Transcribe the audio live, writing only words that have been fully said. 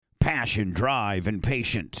passion, drive, and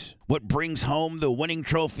patience. What brings home the winning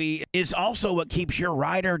trophy is also what keeps your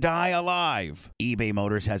ride or die alive. eBay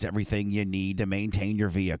Motors has everything you need to maintain your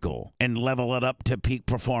vehicle and level it up to peak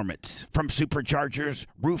performance. From superchargers,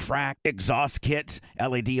 roof rack, exhaust kits,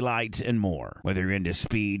 LED lights, and more. Whether you're into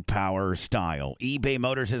speed, power, or style, eBay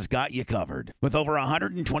Motors has got you covered. With over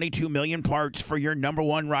 122 million parts for your number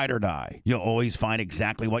one ride or die, you'll always find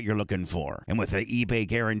exactly what you're looking for. And with the eBay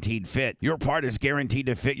Guaranteed Fit, your part is guaranteed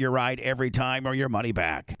to fit your ride every time or your money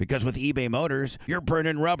back. Because with eBay Motors, you're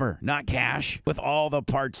burning rubber, not cash, with all the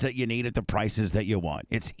parts that you need at the prices that you want.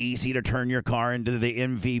 It's easy to turn your car into the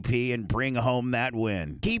MVP and bring home that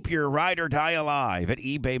win. Keep your ride or die alive at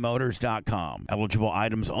ebaymotors.com. Eligible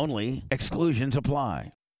items only. Exclusions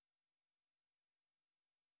apply.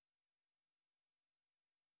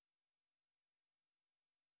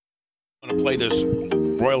 I'm going to play this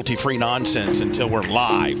royalty-free nonsense until we're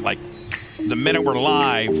live. Like, the minute we're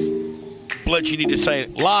live, Blitz, you need to say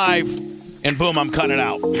live, and boom, I'm cutting it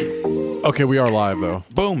out. Okay, we are live, though.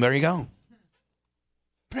 Boom, there you go.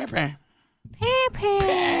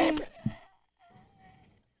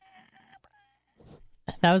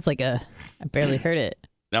 That was like I barely heard it.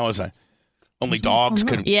 That was only dogs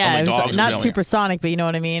could. Yeah, only it was dogs not supersonic, but you know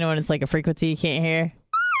what I mean? When it's like a frequency you can't hear.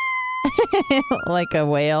 Like a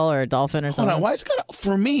whale or a dolphin or something. Hold on,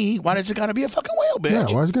 why does it gotta be a fucking whale, bitch?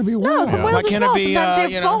 Yeah, why is it gotta be a whale? No, some whales Why are can't it small. be, Sometimes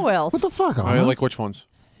they have small know? whales. What the fuck? I like which ones?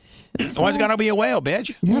 Why's it gotta be a whale,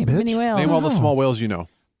 bitch? Yeah, bitch. Mini whale. Name all the small whales you know.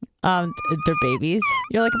 They're babies.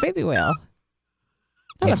 You're like a baby whale.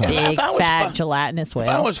 Not a big, If I was fat, gelatinous whale.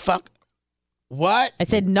 If I was what? I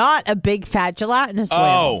said not a big, fat, gelatinous whale.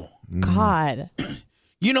 Oh. God.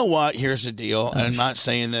 You know what? Here's the deal. And I'm not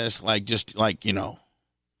saying this just you know.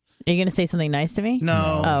 Are you going to say something nice to me?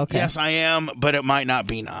 No. Oh, okay. Yes, I am, but it might not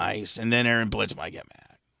be nice. And then Aaron Blitz might get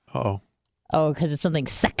mad. Uh-oh. Oh, because it's something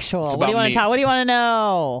sexual. It's What do you about want me. to talk? What do you want to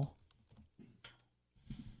know?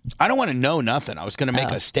 I don't want to know nothing. I was going to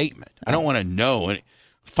make a statement. I don't want to know.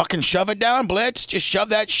 Fucking shove it down, Blitz. Just shove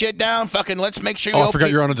that shit down. Fucking let's make sure you I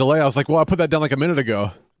forgot you're on a delay. I was like, well, I put that down like a minute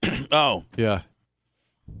ago. Oh. Yeah.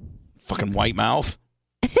 Fucking white mouth.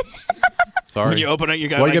 Sorry. When you open it, you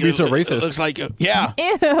got Why you gotta be so racist? It looks like, yeah.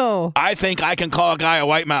 Ew. I think I can call a guy a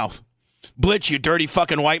white mouth. Blitz, you dirty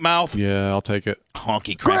fucking white mouth. Yeah, I'll take it.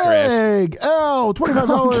 Honky cracker ass. Greg,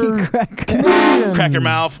 $25 Cracker. Canadian. Cracker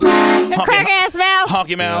mouth. Crack ass mouth.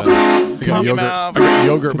 Honky mouth. Yeah. I got Honky yogurt. mouth. I got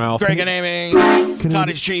yogurt mouth. Greg and Amy. Canadian.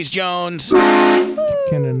 Cottage cheese Jones.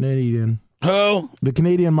 Canadian. Who? The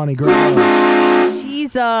Canadian money, Greg.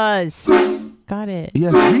 Jesus. Got it.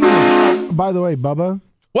 Yes. By the way, Bubba,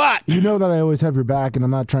 What? you know that I always have your back, and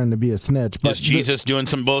I'm not trying to be a snitch. But Is Jesus doing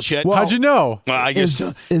some bullshit? Well, How'd you know? Well, I just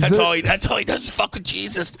is that's there- all he does is fuck with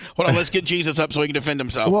Jesus. Hold on, let's get Jesus up so he can defend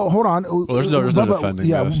himself. Well, hold on. Well, there's no defending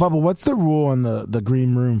Yeah, this. Bubba, what's the rule on the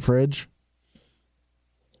green room fridge?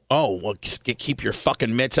 Keep your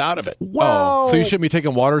fucking mitts out of it. Whoa. Oh, so you shouldn't be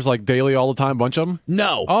taking waters like daily all the time, bunch of them?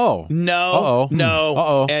 No. Oh. No. Uh-oh. No.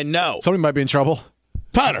 Uh-oh. And no. Somebody might be in trouble.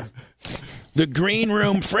 Tyler, the green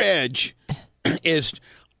room fridge is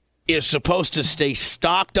supposed to stay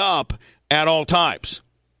stocked up at all times.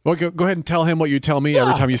 Well, go ahead and tell him what you tell me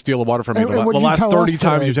every time you steal the water from me. And The what did you last tell 30 us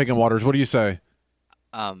times today? you've taken waters, what do you say?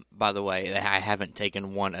 By the way, I haven't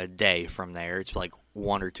taken one a day from there. It's like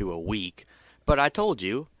one or two a week. But I told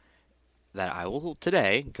you that I will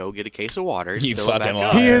today go get a case of water. You fill it fucking back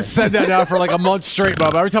up. liar. He has said that now for like a month straight,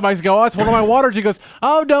 Bubba. Every time I go, oh, it's one of my waters, he goes,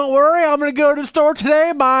 oh, don't worry, I'm going to go to the store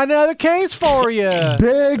today and buy another case for you.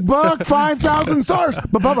 Big buck, 5,000 stars.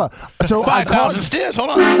 But Bubba, so I 5,000 stairs.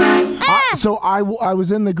 Hold on. I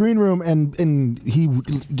was in the green room and he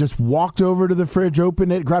just walked over to the fridge,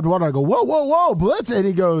 opened it, grabbed water. I go, whoa, Blitz. And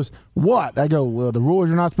he goes, what? I go, well, the rule is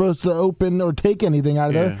you're not supposed to open or take anything out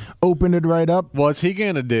of there. Opened it right up. What's he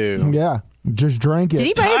going to do? Yeah, just drank it. Did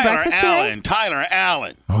he buy you Tyler breakfast today? Allen. Tyler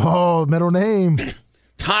Allen. Oh, middle name.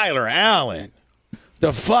 Tyler Allen.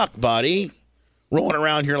 The fuck, buddy? Rolling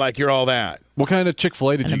around here like you're all that. What kind of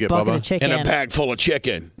Chick-fil-A did And you a get, bucket of Bubba? chicken. In a bag full of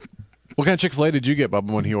chicken. What kind of Chick-fil-A did you get,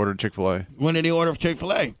 Bubba, when he ordered Chick-fil-A? When did he order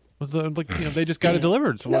Chick-fil-A? They just got it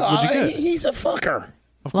delivered. So what'd you get? He's a fucker.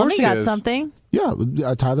 Of Lummy course he got is. something. Yeah,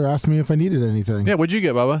 Tyler asked me if I needed anything. Yeah, what'd you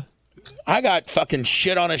get, Bubba? I got fucking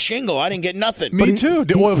shit on a shingle. I didn't get nothing. Me too.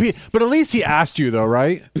 But at least he asked you, though,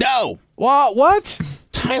 right? No. What?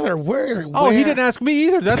 Tyler, where? Oh, he didn't ask me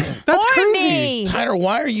either. That's crazy. Me. Tyler,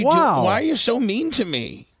 why are you Wow. why are you so mean to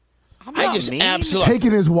me? I'm not mean. absolutely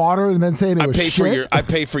Taking his water and then saying it was shit. I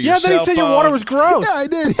pay for your Yeah, then he cell said your phone. water was gross. Yeah, I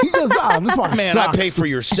did. He goes, this water Man, sucks. I pay for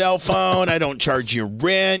your cell phone. I don't charge you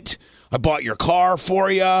rent. I bought your car for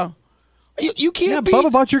you. You can't Yeah, be.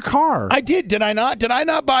 Bubba bought your car. I did. Did I not? Did I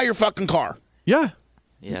not buy your fucking car? Yeah.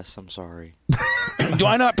 Yes, I'm sorry. Do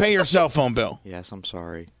I not pay your cell phone bill? Yes, I'm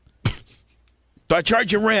sorry. Do I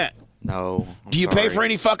charge you rent? No. Do you pay for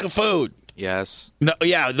any fucking food? Yes. No.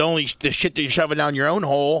 Yeah, the shit that you're shoving down your own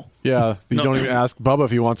hole. Yeah. You don't even ask Bubba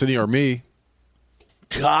if he wants any or me.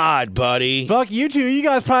 God, buddy. Fuck you two. You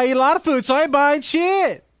guys probably eat a lot of food, so I ain't buying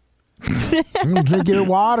shit. I'm gonna drink your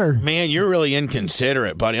water. Man, you're really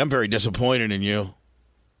inconsiderate, buddy. I'm very disappointed in you.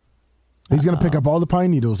 He's gonna pick up all the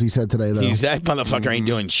pine needles. He said today, though. That motherfucker ain't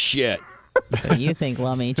doing shit. What do you think,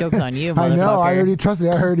 Lummy? Joke's on you, motherfucker. I know. I already trust me.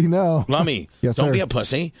 I already know. Lummy, Yes, don't sir. be a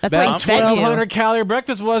pussy. That's why he That fed 1,200 calorie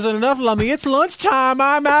breakfast wasn't enough, Lummy. It's lunchtime.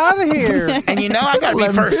 I'm out of here. And you know I gotta be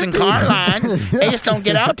first in 11:50. car line. They just don't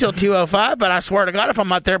get out till 2:05. But I swear to God, if I'm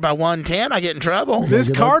out there by 1:10, I get in trouble. This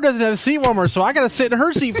get car doesn't have seat warmers, so I got to sit in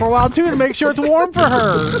her seat for a while, too, to make sure it's warm for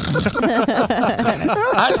her.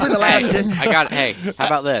 I spent the last. I got it. Hey, how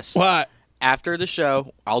about this? What? After the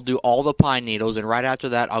show, I'll do all the pine needles, and right after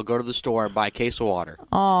that, I'll go to the store and buy a case of water.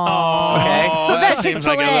 Aw. Okay? Oh, that about seems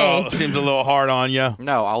like Chick-fil-A? seems a little hard on you.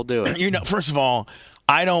 No, I'll do it. You know, first of all,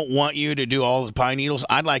 I don't want you to do all the pine needles.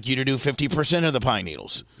 I'd like you to do 50% of the pine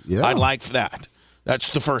needles. Yeah. I'd like that. That's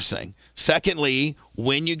the first thing. Secondly,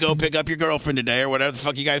 when you go pick up your girlfriend today or whatever the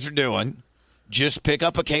fuck you guys are doing, just pick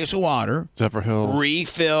up a case of water, Zephyr Hills.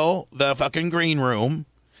 refill the fucking green room,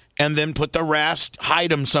 and then put the rest,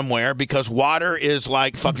 hide them somewhere because water is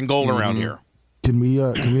like fucking gold around here. Can we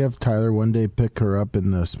have Tyler one day pick her up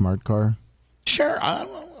in the smart car? Sure, I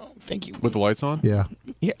don't think you With the lights on? Yeah.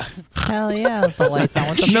 Yeah. Hell yeah. With the lights on.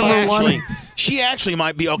 What the fuck? She actually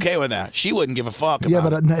might be okay with that. She wouldn't give a fuck Yeah,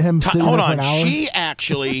 about but it. him sitting Hold there for on. an hour? She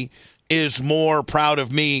actually is more proud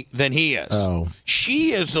of me than he is. Oh.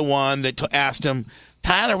 She is the one that asked him,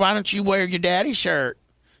 Tyler, why don't you wear your daddy's shirt?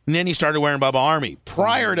 And then he started wearing Bubba Army.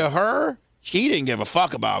 Prior to her, he didn't give a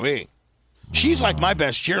fuck about me. She's like my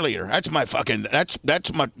best cheerleader. That's my fucking. That's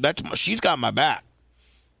my. She's got my back.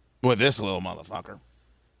 With this little motherfucker.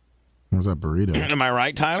 What's that burrito? Am I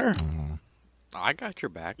right, Tyler? I got your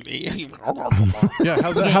back. Yeah, how's eat that behind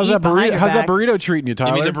burrito? your How's that back. burrito treating you,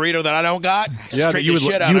 Tyler? Give me the burrito that I don't got. Yeah, Treat you the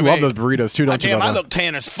shit out you of love me. those burritos too, don't you, Damn, I Bubba? look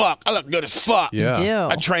tan as fuck. I look good as fuck. Yeah. You do.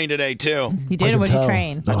 I trained today too. You I did? can What did you tell.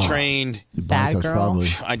 train? I trained. Your Bad biceps girl. probably.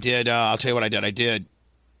 I did. I'll tell you what I did. I did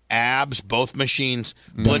abs, both machines.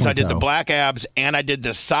 Blitz. I did the tell. black abs and I did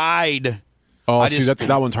the side. Oh, I see, just-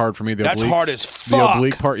 that one's hard for me. The That's obliques. hard as The fuck.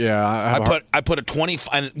 oblique part, yeah. I put a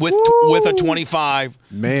 25 with a 25.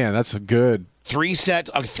 Man, that's good. Three sets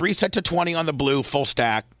of 20 on the blue, full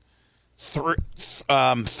stack.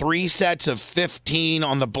 Three sets of 15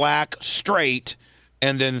 on the black, straight,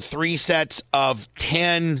 and then 3 sets of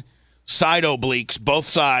 10 side obliques, both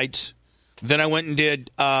sides. Then I went and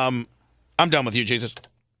did. I'm done with you, Jesus.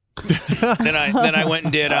 then I went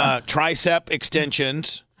and did tricep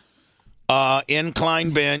extensions,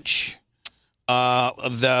 incline bench,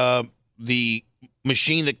 the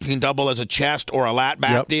machine that can double as a chest or a lat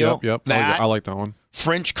back deal. Yep. That I like that one.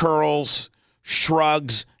 French curls,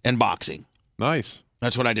 shrugs, and boxing. Nice.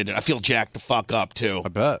 That's what I did. I feel jacked the fuck up too. I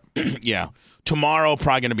bet. Yeah. Tomorrow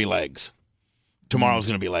probably going to be legs. Tomorrow's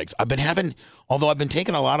going to be legs. I've been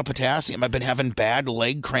taking a lot of potassium, I've been having bad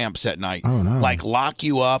leg cramps at night. Oh, no. Like lock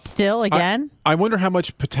you up. Still again? I wonder how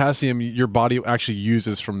much potassium your body actually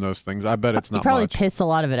uses from those things. I bet it's You not probably much. piss a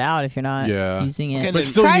lot of it out if you're not Yeah. using it. Okay, But then-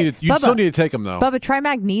 still, Try- you Bubba. still need to take them, though. Bubba, try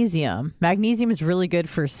magnesium. Magnesium is really good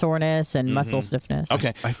for soreness and muscle stiffness.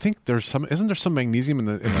 Okay. I think there's some. Isn't there some magnesium in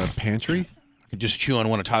the pantry? Just chew on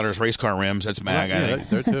one of Tyler's race car rims. That's mag, I Yeah, think.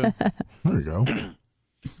 there too. There you go.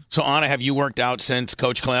 So, Anna, have you worked out since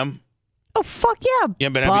Coach Clem? Oh, fuck yeah, Yeah,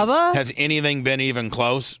 but Bubba. has anything been even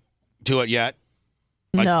close to it yet?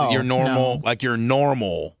 Like no. your normal, no. like your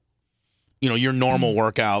normal, your normal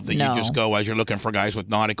workout that No. you just go as you're looking for guys with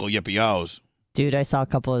nautical yippee-ohs. Dude, I saw a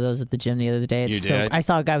couple of those at the gym the other day. You It's did? I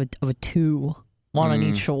saw a guy with 2, one on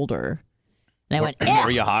each shoulder. And I went, Were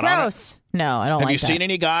you hot on it? gross. No, I don't Have like you that. seen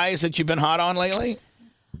any guys that you've been hot on lately?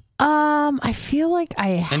 I feel like I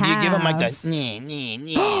have. And do you give them like that?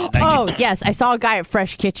 Like Oh, yes. I saw a guy at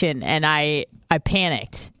Fresh Kitchen, and I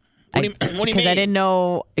panicked. What do you mean? Because I didn't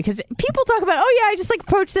know. Because people talk about, oh, yeah, I just like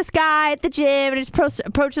approached this guy at the gym, and I just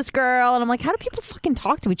approached this girl. And I'm like, how do people fucking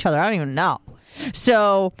talk to each other? I don't even know.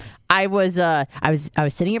 So I was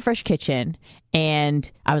sitting at Fresh Kitchen, and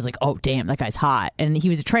I was like, oh, damn, that guy's hot. And he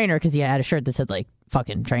was a trainer because he had a shirt that said, like,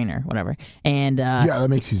 fucking trainer, whatever. And Yeah, that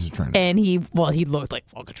makes you a trainer. and he looked like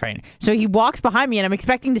fucking trainer. So he walks behind me, and I'm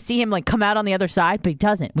expecting to see him like come out on the other side, but he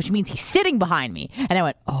doesn't, which means he's sitting behind me. And I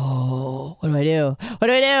went, oh. What do I do? What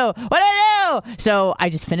do I do? What do I do? So I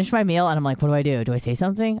just finished my meal and I'm like, what do I do? Do I say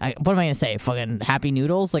something? What am I going to say? Fucking happy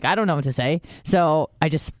noodles? Like, I don't know what to say. So I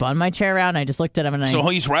just spun my chair around and I just looked at him and So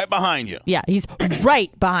he's right behind you. Yeah, he's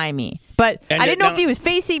right behind me. But I didn't know if he was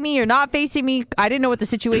facing me or not facing me. I didn't know what the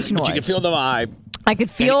situation was. You could feel the vibe. I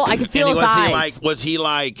could feel his eyes. Was he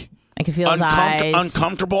like I could feel his eyes.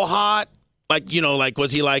 Uncomfortable hot? Like,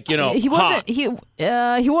 was he like, he wasn't hot?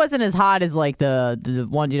 He wasn't as hot as like the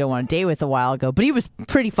ones you don't want to date with a while ago, but he was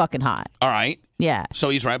pretty fucking hot. All right. Yeah. So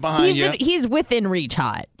he's right behind you. He's within reach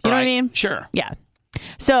hot. You know what I mean? Sure. Yeah.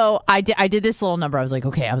 So I did this little number. I was like,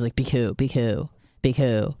 okay. I was like, be cool, be cool, be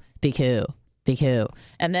cool, be cool, be cool.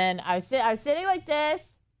 And then I was sitting like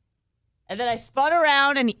this, and then I spun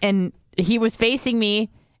around, and he was facing me.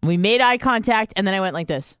 And we made eye contact, and then I went like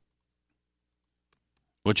this.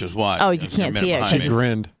 Which is what? Oh, you can't see it. She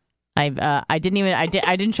grinned. I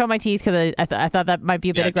didn't show my teeth because I thought that might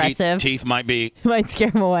be a bit aggressive. Teeth might be. Might scare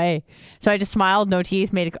him away. So I just smiled, no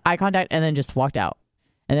teeth, made eye contact, and then just walked out.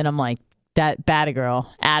 And then I'm like, that bad a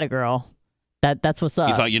girl, add a girl. That's what's up.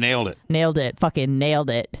 You thought you nailed it. Nailed it. Fucking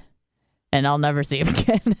nailed it. And I'll never see him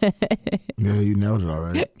again. Yeah, you nailed it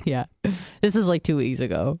already. Yeah. This was like 2 weeks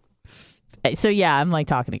ago. So yeah, I'm like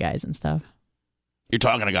talking to guys and stuff. You're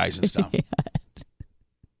talking to guys and stuff. Yeah.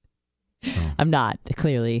 I'm not,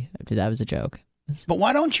 clearly. That was a joke. But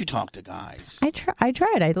why don't you talk to guys? I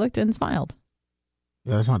tried. I looked and smiled.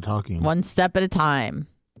 Yeah, that's not talking. One step at a time.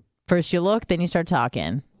 First you look, then you start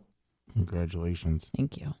talking. Congratulations.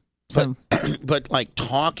 Thank you. So, but like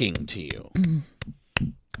talking to you,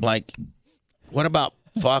 like, what about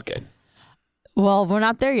fucking? Well, we're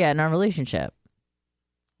not there yet in our relationship.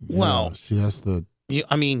 Yeah, Well, she has the. you're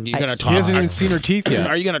gonna talk. He hasn't even seen her teeth yet.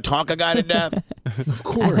 Are you gonna talk a guy to death? Of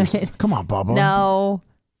course. Come on, Bubba.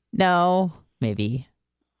 No, maybe.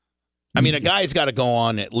 I mean, a guy's got to go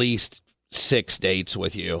on at least 6 dates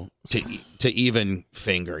with you to even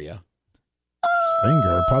finger you.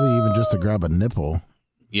 Finger, probably even just to grab a nipple.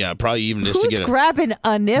 Yeah, probably even just Who's to get grabbing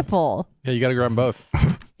a nipple? Yeah, you got to grab them both.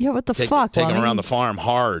 Yeah, what the take fuck? them around the farm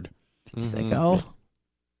hard. Sicko.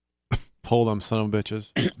 Pull them son of bitches.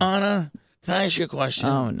 Anna, can I ask you a question?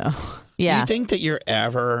 Oh no. Do Yeah. you think that you're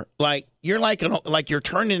ever you're you're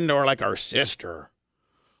turned into like our sister?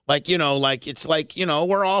 Like, it's like,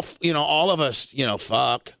 we're all, all of us,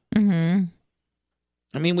 fuck. Mm-hmm.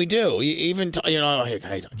 I mean, we do. Even, I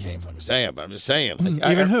can't fucking say it, but I'm just saying.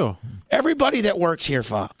 Like, Even who? Everybody that works here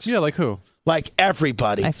fucks. Yeah, like who? Like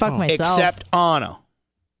everybody. I fuck myself. Except Anna.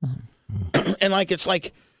 And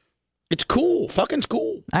it's cool. Fucking's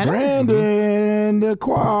cool. I know. Brandon, the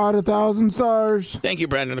quad, 1,000 stars. Thank you,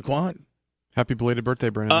 Brandon the Quad. Happy belated birthday,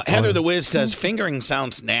 Brandon. Heather the Wiz says, fingering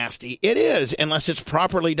sounds nasty. It is, unless it's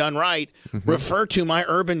properly done right. Refer to my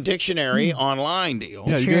Urban Dictionary online deal.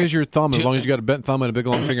 Yeah, you can use your thumb as long as you got a bent thumb and a big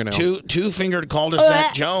long fingernail. Two-fingered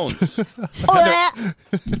cul-de-sac Jones. Ew, now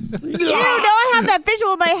I have that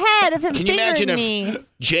visual in my head of him Can you fingering imagine me. if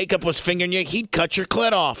Jacob was fingering you? He'd cut your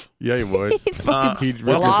clit off. Yeah, you would. He's fucking He'd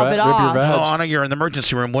rip your lob it off. vag. Oh, Anna, you're in the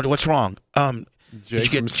emergency room. What's wrong?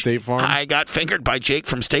 Jake from State Farm. I got fingered by Jake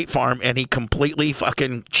from State Farm, and he completely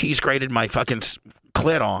fucking cheese grated my fucking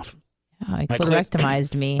clit off. Oh, he My clit-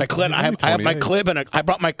 clitorectomized me. My clit. I have my clip, and I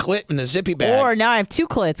brought my clit in the zippy bag. Or now I have 2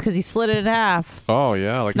 clits because he slid it in half. Oh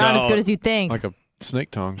yeah, like It's not No. as good as you think. like a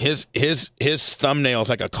snake tongue. His thumbnail's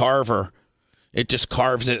like a carver. It just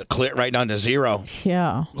carves it clit right down to 0.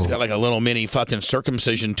 Yeah. He's got like a little mini fucking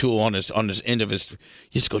circumcision tool on his end of his.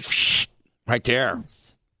 He just goes right there,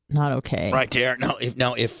 Not okay. right there.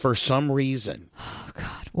 Now if for some reason, Oh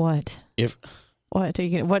God. What? what are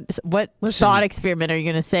you gonna? What Listen, thought experiment are you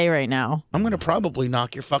gonna say right now? I'm gonna probably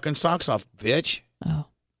knock your fucking socks off, bitch, Oh.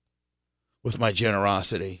 with my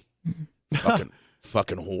generosity, fucking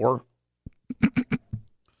whore.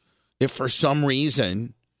 If for some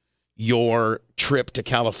reason your trip to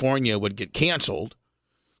California would get canceled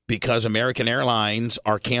because American Airlines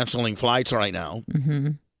are canceling flights right now,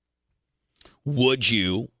 would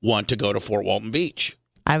you want to go to Fort Walton Beach?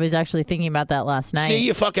 I was actually thinking about that last night. See,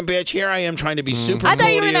 you fucking bitch. Here I am trying to be super I thought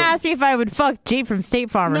you cool were to gonna ask me if I would fuck Jake from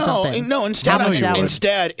State Farm or something. No, instead, How much that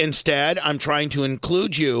would- instead, I'm trying to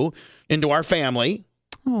include you into our family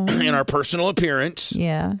and our personal appearance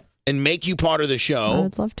Yeah, and make you part of the I show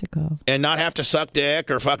would love to go. and not have to suck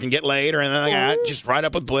dick or fucking get laid or anything like that. Just ride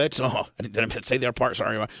up with Blitz. Oh, I didn't say their part.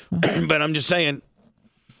 Sorry. But I'm just saying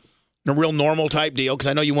a real normal type deal because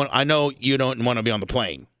I know you don't want to be on the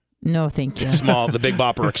plane. No, thank you. The Big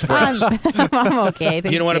Bopper Express. I'm okay.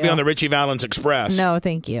 Thank You don't want to be on the Richie Valens Express. No,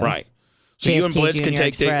 thank you. Right. So you and JFK Blitz can Junior take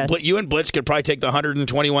Express. you and Blitz could probably take the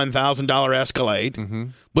 $121,000 Escalade. Mm-hmm.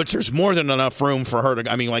 Blitz, there's more than enough room for her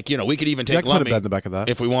to. I mean, like we could even Yeah, I take could have Lummy bed in the back of that.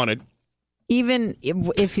 if we wanted. Even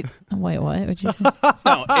if you, wait, what? What'd you say?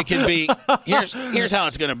 No, it can be. Here's how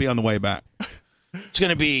it's going to be on the way back. It's going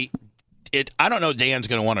to be. I don't know. Dan's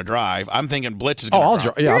going to want to drive. I'm thinking Blitz is going to. I'll drive.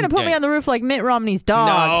 drive. Yeah, You're gonna put me on the roof like Mitt Romney's dog.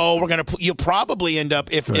 No, we're gonna. You'll probably end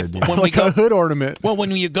up if when we like go. a hood ornament. Well,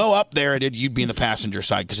 when you go up there, you'd be in the passenger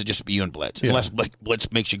side because it'd just be you and Blitz. Yeah. Unless Blitz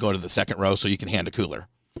makes you go to the second row so you can hand a cooler.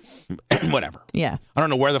 Whatever. Yeah. I don't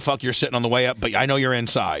know where the fuck you're sitting on the way up, but I know you're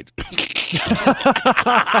inside.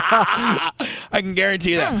 I can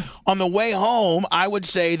guarantee you that. On the way home, I would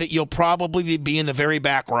say that you'll probably be in the very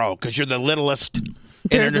back row because you're the littlest.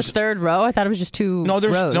 There's a third row. I thought it was just two. No,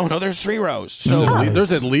 there's rows. no. There's 3 rows. So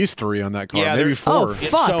There's at least 3 on that car. Yeah, Maybe there- 4. Oh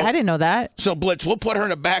fuck! So- I didn't know that. So Blitz, we'll put her in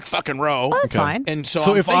the back fucking row. Oh, that's Okay. fine. And so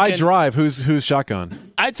So I'm if I thinking- drive, who's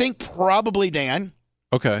shotgun? I think probably Dan.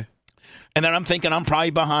 Okay. And then I'm thinking I'm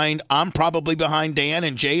probably behind Dan,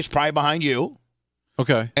 and Jay's probably behind you.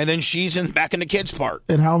 Okay. And then she's back in the kids' part.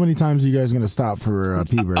 And how many times are you guys going to stop for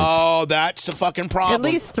pee breaks? Oh, that's the fucking problem. At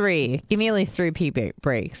least 3. Give me at least 3 pee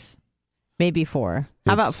breaks. Maybe 4.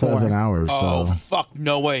 How about It's 4? 7 hours. Oh, So. fuck,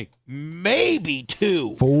 no way. Maybe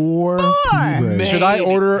 2. 4 pee breaks. Should I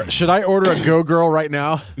order a Go Girl right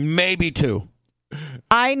now? Maybe 2.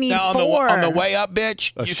 I need Now, 4. on the way up,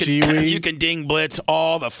 bitch, A you Shiwi? can ding Blitz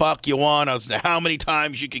all the fuck you want as to how many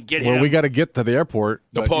times you can get Well, him we got to get to the airport.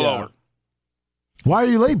 to but pull yeah. over. Why are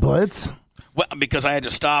you late, Blitz? Well, because I had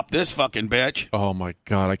to stop this fucking bitch. Oh my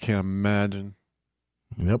God, I can't imagine.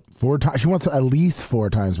 Yep, 4 times. She wants at least 4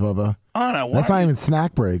 times, Bubba. Anna, That's not even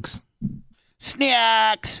snack breaks.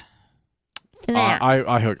 snacks.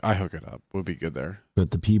 I hook it up. We'll be good there.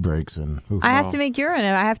 But the pee breaks and oof. I have to make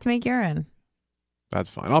urine. That's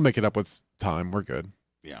fine. I'll make it up with time. We're good.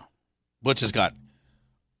 Yeah. Blitz has got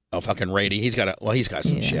a fucking Rady. He's got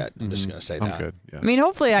some Yeah. shit. I'm just going to say I'm that. good. Yeah. I mean,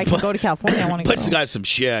 hopefully I can go to California. I want to Blitz has go. got some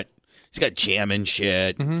shit. He's got jam and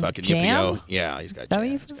shit. Fucking Jam? yippee-yo. Yeah, he's got that jam. what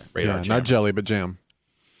you- He's got radar Yeah, jam. not jelly, but jam.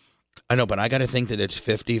 I know, but I got to think that it's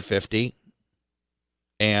 50-50.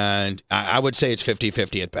 And I would say it's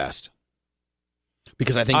 50-50 at best.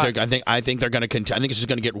 Because I think I think they're going to continue. I think it's just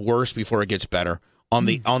going to get worse before it gets better on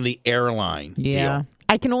the airline. Yeah. deal.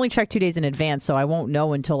 I can only check 2 days in advance, so I won't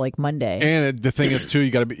know until like Monday. And the thing is too,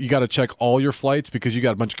 you got to check all your flights because you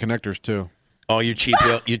got a bunch of connectors too. Oh, you cheap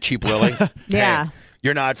Willie. Yeah. Hey,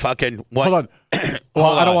 you're not fucking. What? Hold on.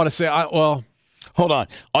 Well, I don't want to say. Hold on.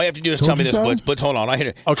 All you have to do is Told tell me you this, so? Blitz. Blitz, hold on. I hit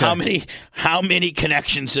it. Okay. How many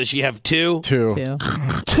connections does she have? 2? 2. 2.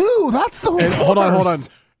 2. That's the And hold on. worst.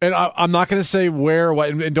 And I'm not going to say where, what,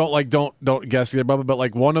 and don't guess either, Bubba. But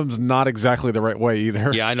like one of them's not exactly the right way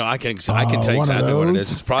either. Yeah, I know. I can tell you one of exactly what it those?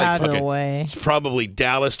 is. It's probably Out of the fucking. way. It's probably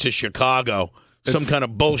Dallas to Chicago. Some kind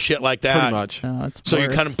of bullshit like that. Pretty much. No, it's So you're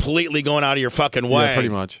worse. completely going out of your fucking way. Yeah, pretty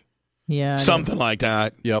much. Yeah. I know. Something like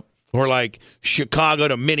that. Yep. Or like Chicago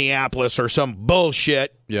to Minneapolis or some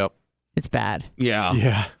bullshit. Yep. It's bad. Yeah.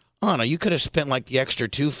 Yeah. Anna, you could have spent like the extra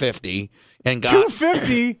 $250 and got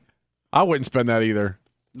 $250. I wouldn't spend that either.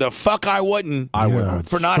 the fuck I wouldn't. I Yeah, wouldn't. it's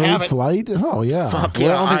For not straight having- flight. Oh yeah, Fuck Well,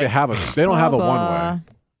 I don't think I- they have a. They don't have a one way.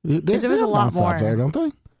 They There was a have lot nonstop more. there, don't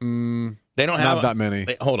they? They don't have Not that many.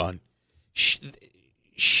 Hold on.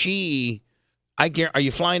 Are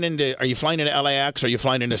you flying into LAX or are you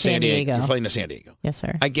flying into San Diego? You're flying to San Diego. Yes,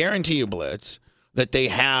 sir. I guarantee you, Blitz, that they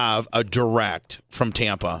have a direct from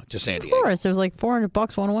Tampa to San Of Diego. course. It was like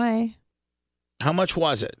 $400 one way. How much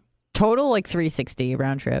was it? Total like $360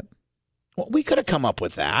 round trip. Well, we could have come up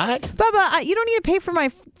with that. Bubba, you don't need to pay for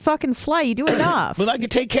my fucking flight. You do enough. Well, I could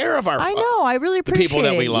take care of our. I know. I really appreciate people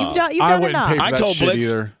that we it. love. You've I done wouldn't enough. pay for I that told shit Blitz-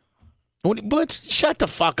 either. Blitz, shut the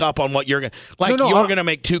fuck up on what you're going to... Like, No, you're going to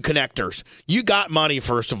make 2 connectors. You got money,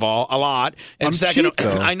 first of all, a lot. And I'm second, cheap,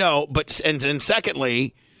 though. I know, but and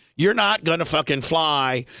secondly, you're not going to fucking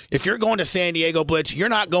fly. If you're going to San Diego, Blitz, you're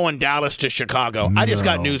not going Dallas to Chicago. I just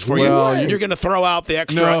got No. news for Well, you. You're going to throw out the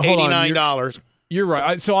extra No, hold on. $89. You're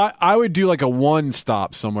right. So I would do like a one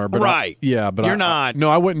stop somewhere, but Right. but You're not.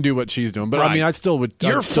 No, I wouldn't do what she's doing. But I Right. mean, I'd still would.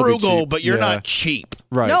 You're I'd still be frugal, cheap. but you're Yeah. not cheap.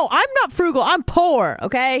 Right. No, I'm not frugal. I'm poor,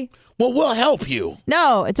 okay? Well, we'll help you.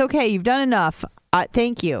 No, it's okay. You've done enough.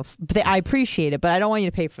 Thank you. I appreciate it, but I don't want you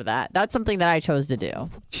to pay for that. That's something that I chose to do.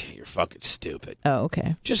 You're fucking stupid. Oh,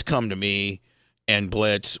 okay. Just come to me and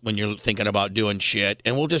Blitz when you're thinking about doing shit,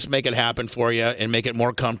 and we'll just make it happen for you and make it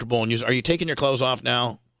more comfortable. And are you taking your clothes off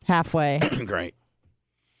now? Halfway. Great.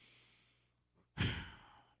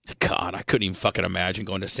 God, I couldn't even fucking imagine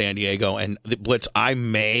going to San Diego. And the Blitz,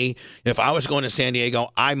 if I was going to San Diego,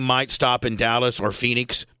 I might stop in Dallas or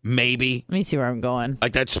Phoenix, maybe. Let me see where I'm going.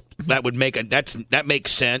 Like that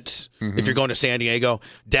makes sense if you're going to San Diego.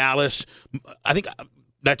 Dallas, I think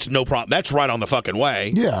that's no problem. That's right on the fucking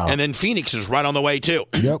way. Yeah. And then Phoenix is right on the way too.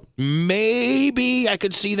 Yep. Maybe I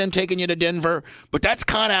could see them taking you to Denver, but that's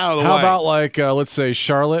kind of out of the way. How about let's say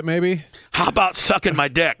Charlotte, maybe? How about sucking my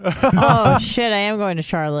dick? Oh shit! I am going to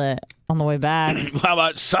Charlotte on the way back. How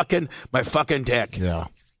about sucking my fucking dick? Yeah.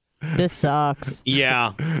 This sucks.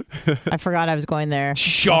 Yeah. I forgot I was going there.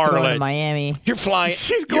 Charlotte. Going to Miami. You're flying.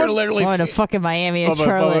 She's You're going- literally. Going to fucking Miami and Bubba,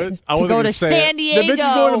 Charlotte I to wasn't go gonna to say San it. Diego. The bitch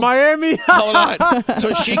is going to Miami. Hold on.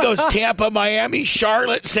 So she goes Tampa, Miami,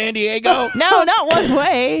 Charlotte, San Diego? No, not one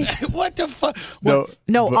way. What the fuck? No,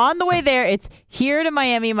 No, but- on the way there, it's here to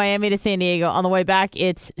Miami, Miami to San Diego. On the way back,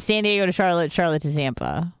 it's San Diego to Charlotte, Charlotte to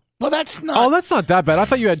Tampa. Well, that's not. Oh, that's not that bad. I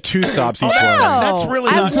thought you had 2 stops each way. That's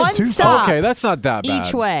really I not- have one Two stop Okay, that's not that bad.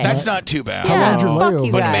 each way. That's not too bad. yeah, long's your fuck layover?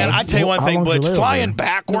 you But guys. man, I tell you one How thing, long's your Blitz, layover? flying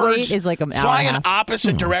backwards, wait is like an hour and a flying half.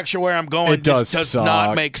 opposite direction where I'm going It does does suck.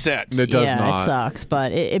 not make sense. It does yeah, not. it sucks,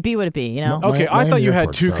 but it be what it be, you know? No. Okay, I Miami thought you had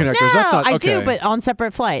Airport 2 sucks. connectors. No, That's not I okay. do, but on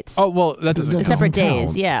separate flights. Oh, well, that doesn't. That Separate doesn't count.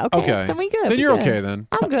 days. Yeah, okay. Okay. Then we good. Then we you're good. okay then.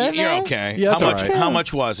 I'm good, You're man. okay. Yeah, that's how all much? right. How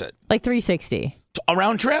much was it? Like 360. A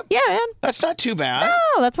round trip? Yeah, man. That's not too bad.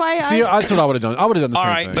 Oh, that's why See, that's what I would have done. I would have done the All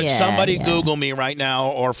same right, thing. but Yeah, somebody yeah. Google me right now,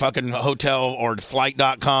 or fucking hotel, or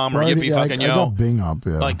flight.com, or Right, yippee yeah, fucking I yo. got Bing up,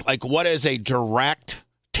 yeah. Like what is a direct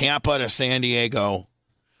Tampa to San Diego?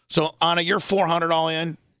 So Anna, you're 400 all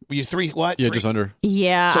in. Were you three? What? Yeah, Three- just under.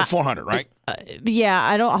 Yeah. So 400, right? Yeah,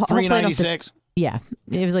 I don't. hopefully I don't have to- 396. Yeah,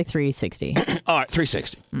 it was like 360. All right,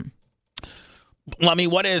 360. Lummy,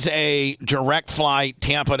 what is a direct flight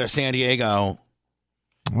Tampa to San Diego?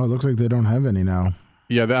 Well, it looks like they don't have any now.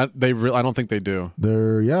 Yeah, I don't think they do.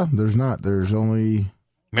 There's not. There's only.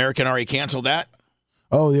 American already canceled that.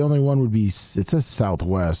 Oh, the only one would be. It says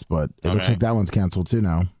Southwest, but it looks Okay. like that one's canceled too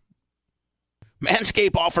now.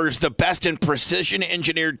 Manscaped offers the best in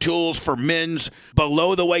precision-engineered tools for men's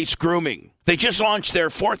below-the-waist grooming. They just launched their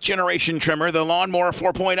 4th-generation trimmer, the Lawnmower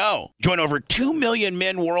 4.0. Join over 2 million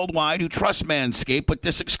men worldwide who trust Manscaped with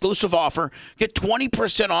this exclusive offer. Get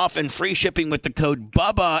 20% off and free shipping with the code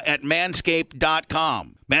BUBBA at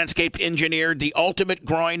manscaped.com. Manscaped engineered the ultimate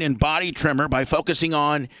groin and body trimmer by focusing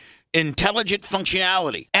on intelligent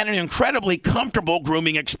functionality and an incredibly comfortable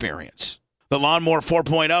grooming experience. The Lawnmower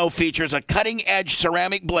 4.0 features a cutting-edge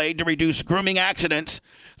ceramic blade to reduce grooming accidents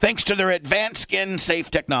thanks to their advanced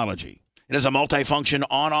skin-safe technology. It is a multifunction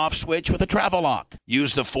on-off switch with a travel lock.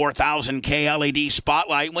 Use the 4000K LED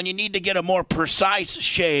spotlight when you need to get a more precise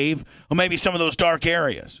shave or maybe some of those dark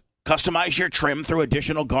areas. Customize your trim through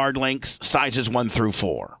additional guard lengths, sizes 1 through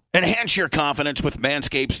 4. Enhance your confidence with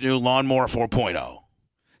Manscaped's new Lawnmower 4.0.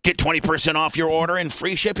 Get 20% off your order and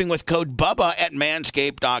free shipping with code BUBBA at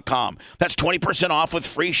manscaped.com. That's 20% off with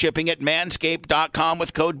free shipping at manscaped.com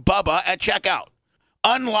with code BUBBA at checkout.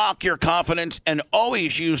 Unlock your confidence and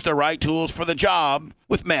always use the right tools for the job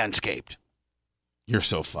with Manscaped. You're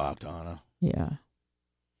so fucked, Anna. Yeah.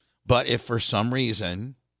 But if for some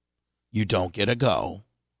reason you don't get a go,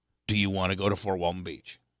 do you want to go to Fort Walton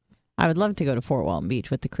Beach? I would love to go to Fort Walton Beach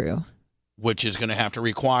with the crew. Which is going to have to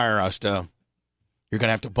require us to... You're going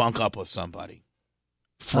to have to bunk up with somebody.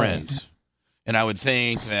 Friends. And I would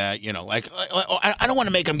think that, I don't want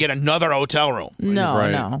to make them get another hotel room. No,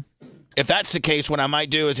 Right. no. If that's the case, what I might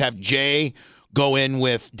do is have Jay go in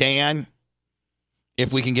with Dan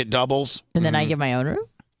if we can get doubles. And then I get my own room?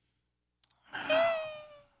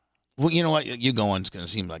 Well, you know what? You going is going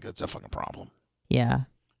to seem like it's a fucking problem. Yeah.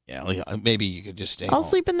 Yeah, maybe you could just stay I'll home.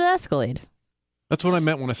 sleep in the Escalade. That's what I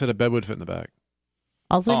meant when I said a bed would fit in the back.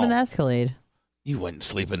 I'll sleep Oh. in the Escalade. You wouldn't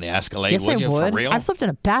sleep in the Escalade, Yes, would I you? would. For real? I've slept in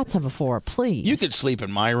a bathtub before, please. You could sleep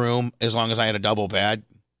in my room as long as I had a double bed.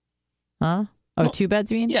 Huh? Oh, Well, 2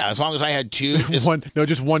 beds, you mean? Yeah, as long as I had two.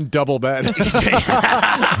 Just one double bed. Hello,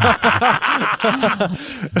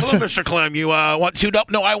 Mr. Clem. You want 2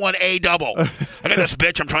 double? No, I want a double. I got this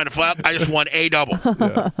bitch I'm trying to flap. I just want a double.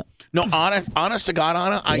 Yeah. No, honest to God,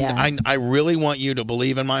 Anna, Yeah. I really want you to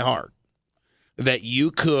believe in my heart that you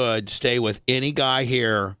could stay with any guy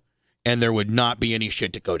here and there would not be any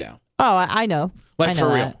shit to go down. Oh, I know. Like, I know for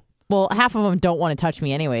real. that. Well, half of them don't want to touch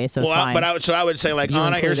me anyway, so it's fine. But I would say, like, You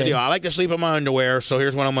Anna, here's the included. deal. I like to sleep in my underwear, so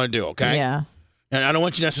here's what I'm going to do, okay? Yeah. And I don't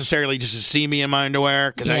want you necessarily just to see me in my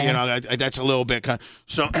underwear because Yeah. that's a little bit.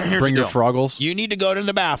 So here's Bring the your deal. Froggles. You need to go to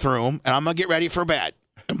the bathroom, and I'm gonna get ready for bed.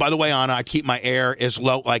 And by the way, Anna, I keep my air as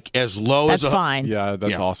low That's as fine. Yeah,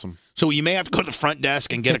 that's Yeah. awesome. So you may have to go to the front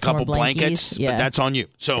desk and get a Get some couple more blankets, blankies. Yeah. but that's on you.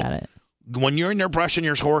 So Got it. when you're in there brushing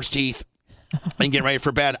your horse teeth and getting ready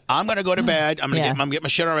for bed, I'm going to go to bed. I'm going to get my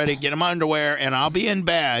shit already, get my underwear, and I'll be in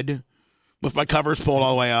bed with my covers pulled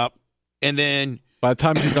all the way up. And then by the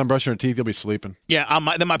time she's done brushing her teeth, you'll be sleeping. Yeah,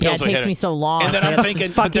 then my pills will hit it takes me so long. And then I'm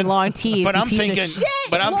thinking, fucking long teeth. But I'm thinking,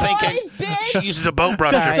 she uses a boat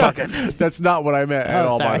brush. Fucking. That's not what I meant at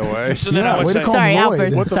all, by the way. So then I would say, sorry,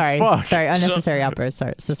 outburst. What the fuck? Sorry, unnecessary outburst.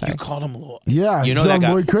 Sorry, so sorry. You called him Lloyd. Yeah, you know that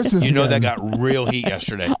got Lloyd Christmas. You know again. that got real heat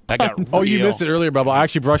yesterday. That got. Oh, you missed it earlier, Bubba. I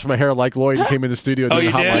actually brushed my hair like Lloyd and came in the studio. Oh,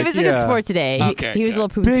 you hot did? mic. He was a good sport today. Okay, he was a little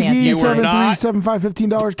poopy Big pants. E, You were not- 7375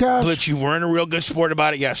 $15 cash. But you weren't a real good sport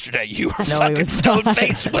about it yesterday. You were No, he fucking was stone not.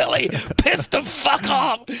 faced Willie, pissed the fuck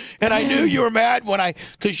off. And I knew you were mad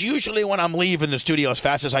because usually when I'm leaving the studio as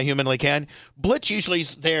fast as I humanly can, Blitz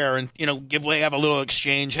usually's there and have a little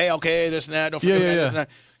exchange. Hey, okay, this and that. Don't forget this and that.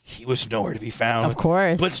 He was nowhere to be found. Of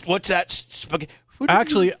course. Blitz, what's that? Spaghetti?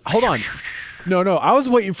 Actually, hold on. No, I was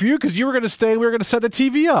waiting for you because you were going to stay and we were going to set the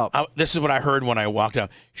TV up. This is what I heard when I walked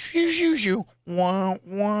out. Shoo, shoo, shoo. Wah,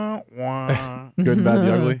 wah, wah. Good, bad,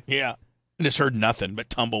 the ugly. Yeah. I just heard nothing but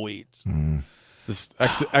tumbleweeds. This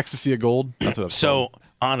ecstasy of gold. That's what. So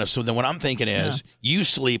honest. So then what I'm thinking is you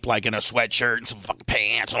sleep like in a sweatshirt and some fucking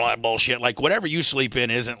pants and all that bullshit. Like whatever you sleep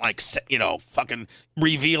in isn't like, fucking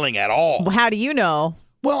revealing at all. How do you know?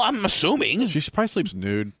 Well, I'm assuming. She probably sleeps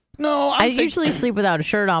nude. No, I usually sleep without a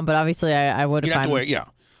shirt on, but obviously I would you if have to I'm wear, yeah.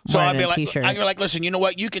 So wearing I'd a be t-shirt. I'd be like, listen, you know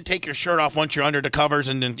what? You can take your shirt off once you're under the covers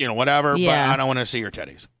and then, whatever, Yeah. but I don't want to see your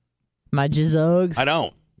titties. My jizzugs. I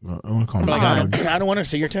don't. I want to call them Like, jugs. I don't want to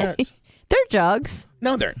see your tits. They're jugs.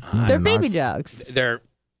 No, they're not. They're not. baby jugs. They're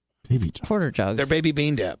Baby jugs. Quarter jugs. They're baby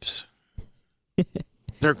bean dips.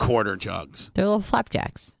 They're quarter jugs. They're little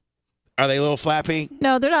flapjacks. Are they a little flappy?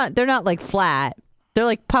 No, they're not. They're not like flat. They're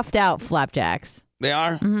like puffed out flapjacks. They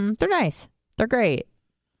are? They're nice. They're great.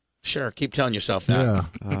 Sure. Keep telling yourself that.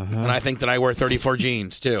 Yeah. And I think that I wear 34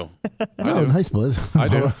 jeans, too. Oh, nice, Blizz. I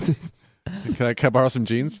do. Can I borrow some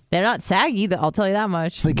jeans? They're not saggy. I'll tell you that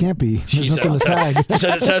much. They can't be. She There's nothing to sag. It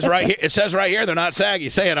says right here. It says right here they're not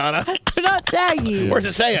saggy. Say it, Anna. They're not saggy. Where's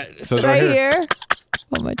it say it? It says right here.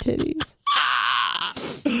 Oh, my titties.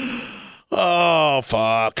 Oh,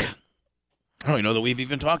 fuck. I don't even know that we've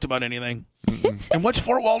even talked about anything. And what's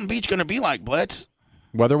Fort Walton Beach going to be like, Blitz?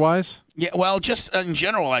 Weather-wise? Yeah, well, just in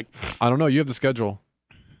general, like, I don't know. You have the schedule.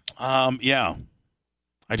 yeah,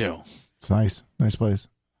 I do. It's nice. Nice place.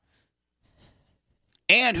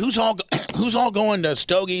 And who's all going to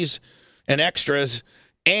Stogies and Extras,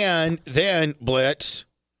 and then Blitz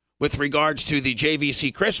with regards to the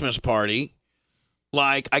JVC Christmas party?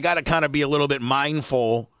 Like, I got to kind of be a little bit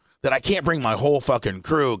mindful that I can't bring my whole fucking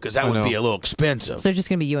crew because that would be a little expensive. So it's just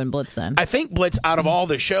going to be you and Blitz then. I think Blitz, out of all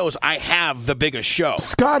the shows, I have the biggest show.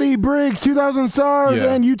 Scotty Briggs, 2,000 stars,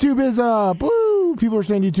 Yeah. and YouTube is up. Woo! People are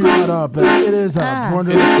saying YouTube not up, but it is up.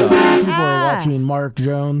 400 people are watching Mark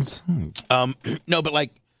Jones. No, but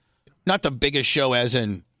like, not the biggest show as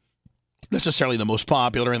in necessarily the most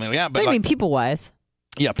popular or anything like that, What but do you like, mean people-wise?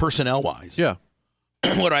 yeah, personnel-wise. Yeah.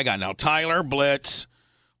 What do I got now? Tyler, Blitz,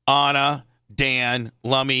 Anna, Dan,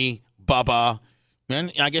 Lummy, Bubba,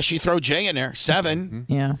 and I guess you throw Jay in there. 7.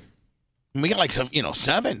 Yeah. We got like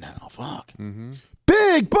 7 now. Fuck.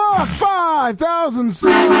 Big Buck, 5,000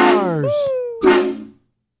 stars.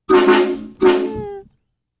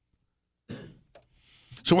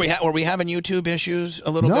 So were we having YouTube issues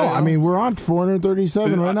a little bit? No, ago? I mean, we're on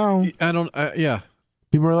 437 right now. I don't. Yeah.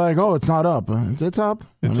 People are like, oh, it's not up. It's up.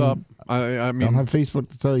 It's I mean, up. I I don't mean, have Facebook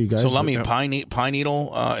to tell you guys. So but- let me Pine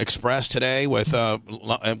Needle Express today with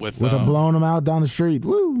with them blowing them out down the street.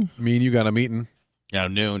 Woo! me and you got a meeting.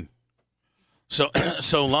 noon.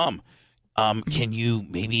 So Lum, can you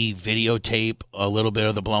maybe videotape a little bit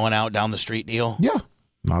of the blowing out down the street deal? Yeah,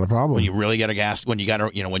 not a problem. When you really get a gas, when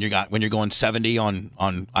you're going 70 on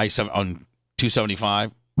I-7 on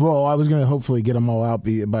 275. Well, I was going to hopefully get them all out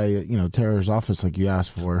by Tara's office like you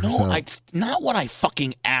asked for. No, so. it's not what I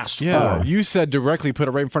fucking asked Yeah. for. You said directly put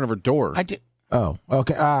it right in front of her door. I did. Oh,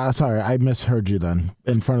 okay. Sorry, I misheard you then.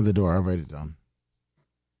 In front of the door. I'll write it down.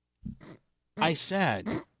 I said,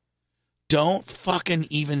 don't fucking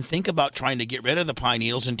even think about trying to get rid of the pine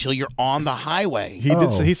needles until you're on the highway. He did.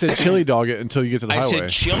 He said chili dog it until you get to the I highway. said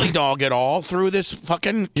chili dog it all through this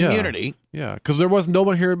fucking community. Yeah, because there was no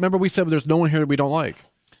one here. Remember, we said there's no one here that we don't like.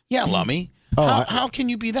 Yeah, Lummy. How can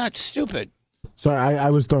you be that stupid? Sorry, I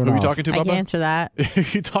was thrown Are off. you talking to I Bubba? can answer that.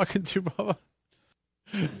 you talking to Bubba?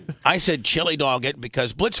 I said chili dog it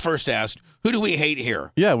because Blitz first asked, who do we hate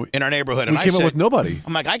here Yeah, in our neighborhood? we And came I up said, with nobody.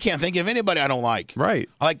 I'm like, I can't think of anybody I don't like. Right.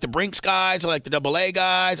 I like the Brinks guys. I like the AA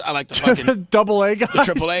guys. I like the fucking Double A guys. the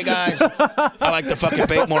AAA guys. I like the fucking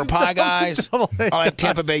Bakemore Pie guys. I like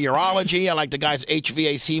Tampa Bay Urology. I like the guys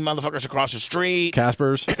HVAC motherfuckers across the street.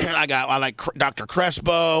 Caspers. I like Dr.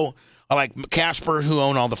 Crespo. I like Casper, who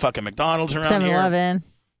own all the fucking McDonald's around 7-Eleven. here.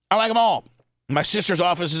 I like them all. My sister's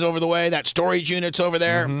office is over the way. That storage unit's over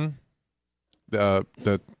there. Mm-hmm.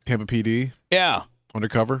 The Tampa PD. Yeah.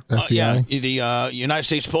 Undercover. FBI. Yeah. The United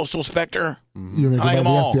States Postal Inspector. You want to I like go by them the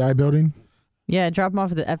all. FBI building? Yeah, drop them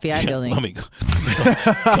off at the FBI building. Let me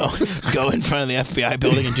go in front of the FBI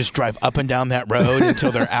building and just drive up and down that road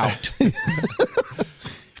until they're out.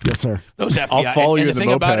 Yes, sir. Those FBI. I'll follow and you the in thing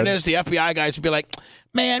the about it moped. is, the FBI guys would be like,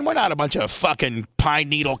 man, we're not a bunch of fucking pine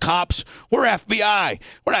needle cops. We're FBI.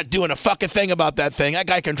 We're not doing a fucking thing about that thing. That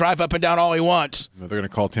guy can drive up and down all he wants. They're going to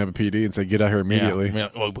call Tampa PD and say, get out here immediately. Yeah.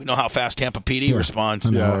 Well, we know how fast Tampa PD responds.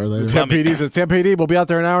 An hour later. Tampa PD says, Tampa PD, we'll be out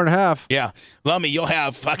there in an hour and a half. Yeah, Lummy, you'll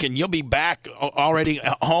be back already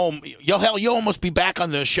at home. You'll almost be back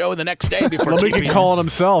on the show the next day before. Lummy can call on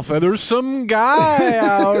himself. There's some guy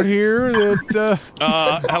out here that.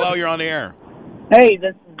 Hello, you're on the air. Hey,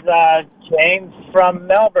 this is James from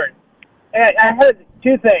Melbourne. Hey, I heard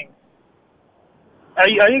two things. Are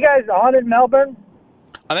you guys on in Melbourne?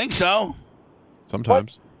 I think so.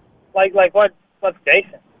 Sometimes. Like what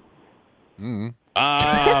station? Mm.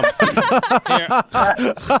 Here.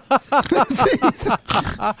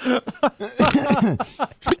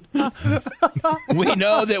 We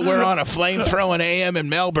know that we're on a flame-throwing AM in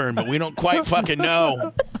Melbourne, but we don't quite fucking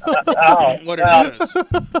know what it is.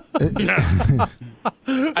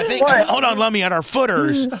 I think, hold on, Lummy, on our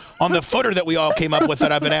footers, on the footer that we all came up with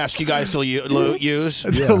that I've been asking you guys to use,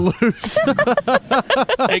 it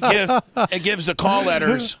gives the call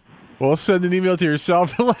letters. Well, send an email to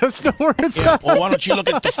yourself and let us know where it's at. Well, why don't you look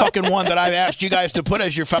at the fucking one that I've asked you guys to put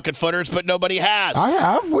as your fucking footers, but nobody has. I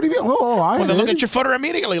have. What do you mean? I Well, then did. look at your footer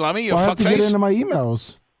immediately, Lummy, you I have to get fuckface. into my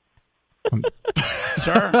emails.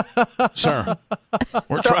 Sir,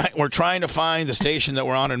 we're trying to find the station that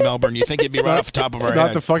we're on in Melbourne. You think it'd be right off the top of our It's not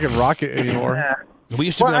head? the fucking rocket anymore. Yeah. We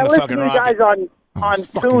used to Well, be I on the listen fucking to you rocket. guys on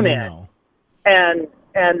Fucking TuneIn, hell. and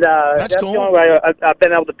That's that's cool. the only way I've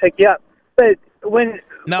been able to pick you up. But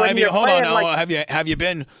Now, when you're hold on. playing, Now, like, have you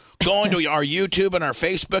been going to our YouTube and our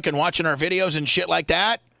Facebook and watching our videos and shit like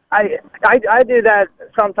that? I do that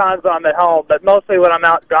sometimes when I'm at home, but mostly when I'm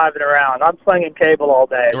out driving around. I'm slinging cable all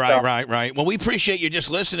day. Right. Well, we appreciate you just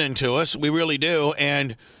listening to us. We really do.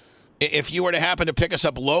 And if you were to happen to pick us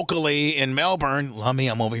up locally in Melbourne, Lummy,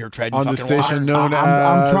 I'm over here trading On the fucking station water. known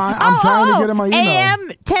I'm as. trying to get in my email. AM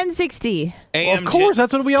 1060. Well, of course,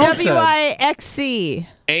 that's what we all said. WIXC.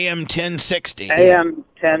 AM 1060. AM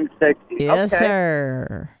 1060. Yes, okay.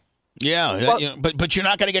 sir. Yeah, but you're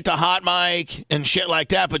not going to get the hot mic and shit like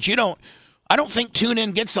that. But I don't think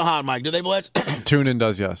TuneIn gets the hot mic. Do they, Blitz? TuneIn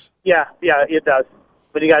does, yes. Yeah, it does.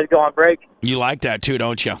 When you guys go on break, You like that too,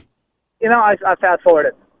 don't you? I fast forward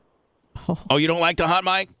it. Oh, you don't like the hot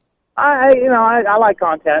mic? I like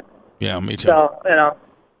content. Yeah, me too. So,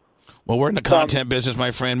 Well, we're in the content business, my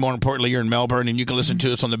friend. More importantly, you're in Melbourne, and you can listen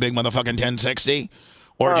to us on the big motherfucking 1060,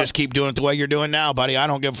 or just keep doing it the way you're doing now, buddy. I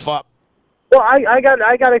don't give a fuck. well, I got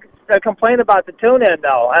a complaint about the tune-in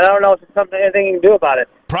though. I don't know if it's anything you can do about it.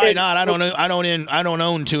 Probably not. I don't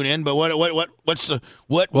own TuneIn, but what's the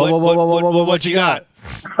what Whoa, what you got?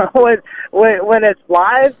 when it's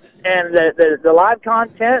live and the live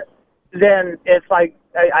content, then it's like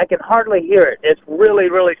I can hardly hear it. It's really,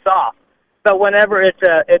 really soft. So whenever it's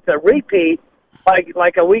a repeat,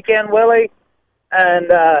 like a Weekend Willie, and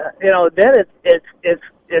then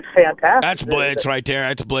it's fantastic. That's Blitz right there.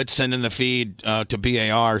 That's Blitz sending the feed to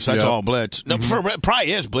BAR. So that's all Blitz. No,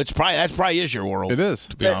 probably is Blitz. That probably is your world. It is.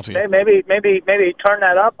 To be honest with you. Maybe turn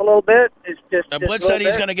that up a little bit. It's just Blitz a said little he's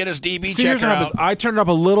bit. going to get his DB See, here's checker what happens. out. I turn it up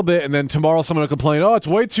a little bit, and then tomorrow someone will complain, it's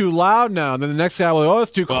way too loud now. And then the next guy will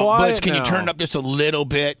it's too Well, quiet Blitz, can you now. turn it up just a little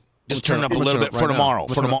bit? Just turn it up a I'm gonna little turn bit it for right tomorrow.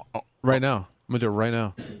 now. For tomorrow. Right now. I'm going to do it right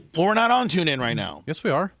now. Well, we're not on TuneIn right now. Yes, we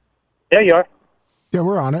are. Yeah, you are. Yeah,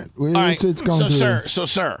 we're on it. All right. It's going through.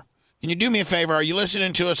 Sir, can you do me a favor? Are you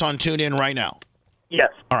listening to us on TuneIn right now? Yes.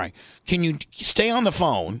 All right. Can you stay on the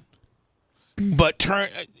phone, but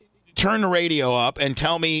turn the radio up and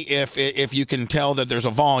tell me if you can tell that there's a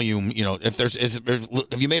volume. If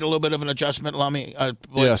have you made a little bit of an adjustment, Lummy?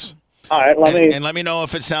 Yes. All right. Let me know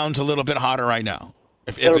if it sounds a little bit hotter right now.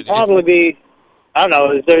 It'll probably be. I don't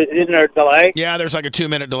know. Isn't there a delay? Yeah, there's like a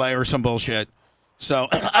 2-minute delay or some bullshit. So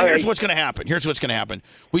here's what's going to happen.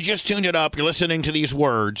 We just tuned it up. You're listening to these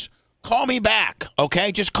words. Call me back,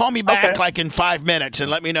 okay? Just call me back like in 5 minutes and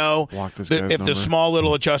let me know if the small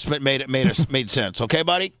little adjustment made sense. Okay,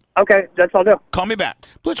 buddy? Okay, that's all I'll do. Call me back.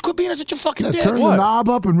 Blitz, quit being such a fucking dick. Turn the knob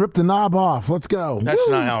up and rip the knob off. Let's go. That's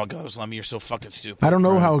not how it goes, Lemmy. You're so fucking stupid. I don't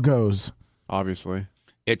know how it goes. Obviously.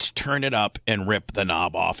 It's turn it up and rip the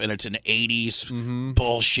knob off, and it's an 80s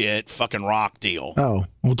bullshit fucking rock deal. Oh,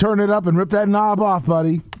 well, turn it up and rip that knob off,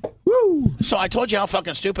 buddy. Woo! So I told you how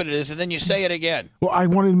fucking stupid it is, and then you say it again. Well, I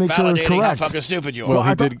wanted to make sure it was Validating correct. how fucking stupid you are. Well,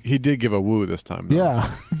 he did give a woo this time, though. Yeah.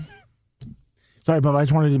 Sorry, Bubba. I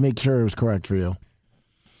just wanted to make sure it was correct for you.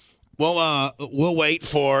 Well, we'll wait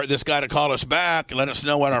for this guy to call us back and let us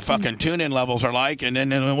know what our fucking tune-in levels are like, and then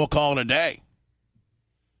we'll call it a day.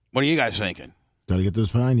 What are you guys thinking? Got to get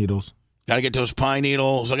those pine needles. Got to get those pine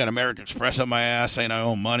needles. I got American Express up my ass saying I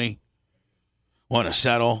owe money. Want to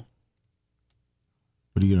settle.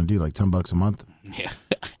 What are you going to do, like $10 a month? Yeah.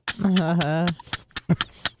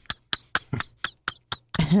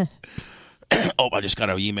 Oh, I just got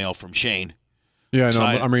an email from Shane. Yeah, I know.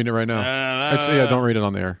 I'm reading it right now. Don't read it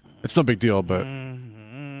on the air. It's no big deal, but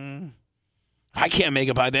I can't make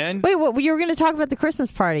it by then. Wait, what? You were going to talk about the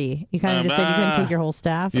Christmas party. You kind of just said you couldn't take your whole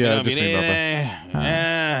staff. yeah, just me,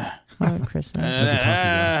 Bubba. Oh, Christmas.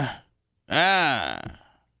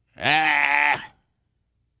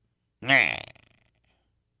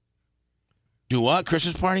 Do what?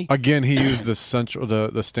 Christmas party? Again, he used the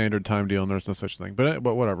standard time deal, and there's no such thing. But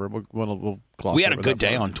whatever. We'll gloss We had a over good that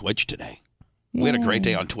day part. on Twitch today. We had a great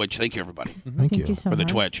day on Twitch. Thank you, everybody, Thank you. so for the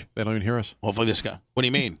much. Twitch. They don't even hear us. Hopefully this guy. What do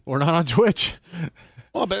you mean? We're not on Twitch.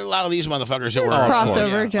 Well, but a lot of these motherfuckers that were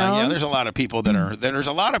crossover, yeah, Jones. there's a lot of people that are there's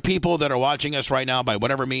a lot of people that are watching us right now by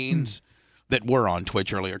whatever means that were on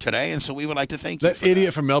Twitch earlier today, and so we would like to thank you. That for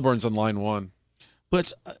idiot from Melbourne's on line 1.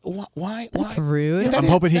 But why? That's rude. I'm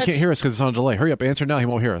hoping he can't hear us because it's on a delay. Hurry up, answer now. He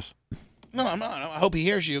won't hear us. No, I'm not. I hope he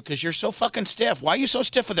hears you because you're so fucking stiff. Why are you so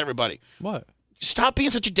stiff with everybody? What? Stop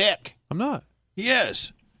being such a dick. I'm not. He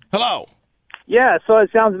is. Hello. Yeah, so it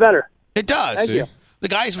sounds better. It does. Thank you. The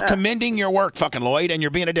guy's commending your work, fucking Lloyd, and you're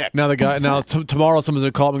being a dick. Now tomorrow someone's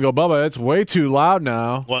gonna call him and go, Bubba, it's way too loud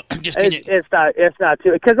now. Well, just It's not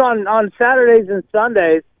too, because on Saturdays and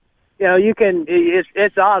Sundays, you know, you can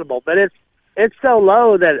it's audible, but it's so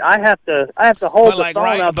low that I have to hold the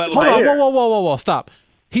phone up. Hold on, whoa, stop.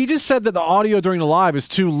 He just said that the audio during the live is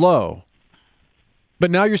too low, but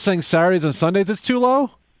now you're saying Saturdays and Sundays it's too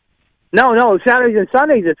low. No, Saturdays and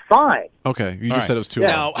Sundays it's fine. Okay, you just said it was too low.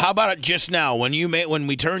 Now, how about it just now when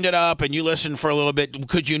we turned it up and you listened for a little bit?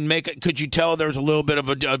 Could you tell there was a little bit of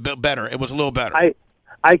a bit better? It was a little better.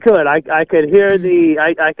 I could hear I could hear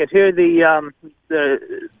I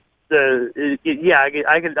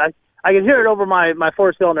could hear it over my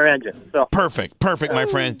 4-cylinder engine. So Perfect, my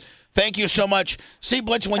friend. Thank you so much. See,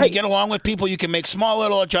 Blitz, when you get along with people, you can make small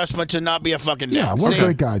little adjustments and not be a fucking dick. Yeah, what a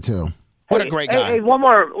great guy, too. What a great guy. Hey, one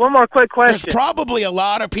more quick question. There's probably a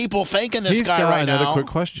lot of people thanking this guy right now. He's got another quick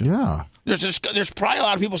question. Yeah. There's probably a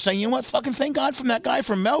lot of people saying, you know what, fucking thank God from that guy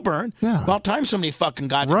from Melbourne. Yeah. About time somebody fucking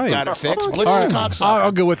got it fixed. All Blitz is a right, cocksucker.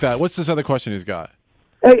 I'll go with that. What's this other question he's got?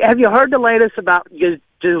 Hey, have you heard the latest about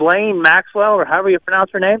Ghislaine Maxwell, or however you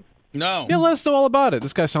pronounce her name? No. Yeah, let us know all about it.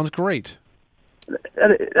 This guy sounds great.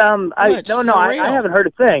 I haven't heard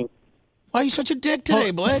a thing. Why are you such a dick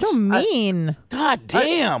today, Blitz? So mean. God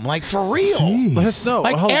damn, like for real. Jeez. Let us know.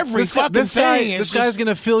 Like every fucking thing is This guy's going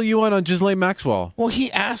to fill you in on Ghislaine Maxwell. Well, he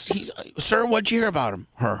asked, sir, what'd you hear about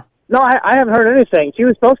her? No, I haven't heard anything. She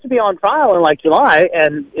was supposed to be on trial in like July,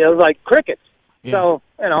 and it was like crickets. Yeah. So,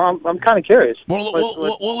 you know, I'm kind of curious.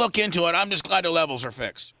 We'll look into it. I'm just glad the levels are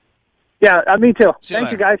fixed. Yeah, me too. See you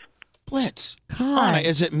Thank you, later. guys. Blitz. God. Anna,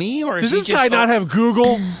 is it me or is Does he this just guy not have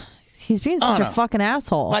Google? He's being such no. a fucking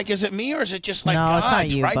asshole. Like, is it me or is it just like, No, it's God, not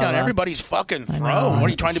you, write down Bubba. everybody's fucking throat? know. What are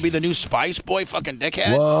you trying to be, the new Spice Boy fucking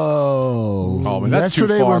dickhead? Whoa. Oh, man, that's too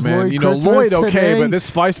Yesterday far, was man. Lloyd You know, Christmas Lloyd, okay, today. but this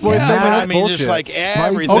Spice Boy Yeah, thing, man, I that's mean, bullshit. just like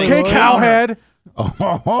everything. Okay, cowhead.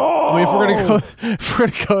 Oh, I mean, if we're gonna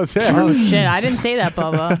go there. Oh, shit. I didn't say that,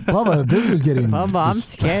 Bubba. Bubba, this is getting... Bubba, I'm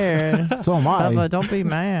scared. So am I. Bubba, don't be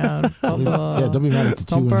mad. Bubba. Yeah, don't be mad at the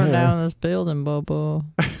two Don't in burn here. down this building, Bubba.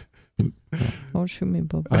 Don't shoot me,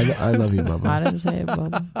 Bubba. I love you, Bubba. I didn't say it,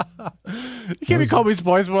 Bubba. You can't be calling me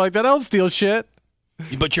Spice Boy like that. I don't steal shit.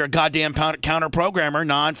 But you're a goddamn counter programmer,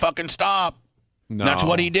 non-fucking stop. No. That's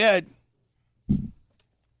what he did.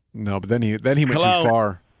 No, but then he went Hello? too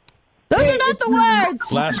far. Those are not the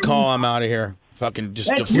words. Last call, I'm out of here. Fucking just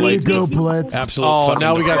Here you deflate. go, Blitz. Absolute Oh, fucking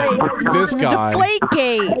now we got this guy.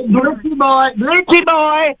 Deflategate. Blitzy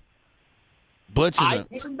boy. Blitz is I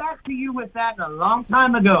came back to you with that a long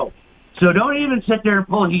time ago. So don't even sit there and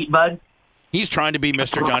pull heat, bud. He's trying to be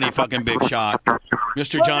Mr. Johnny fucking Big Shot.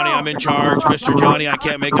 Mr. Johnny, I'm in charge. Mr. Johnny, I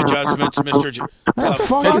can't make adjustments. Mr.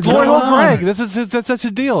 It's Glory Hole Greg. That's such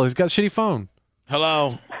a deal. He's got a shitty phone.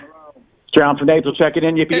 Hello. John from Naples checking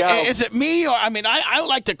in. Yippee! Is it me or I would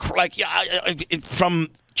like to from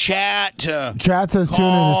chat to chat says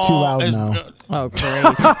tuning is too loud now. Oh,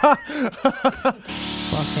 great.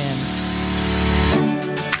 Fucking.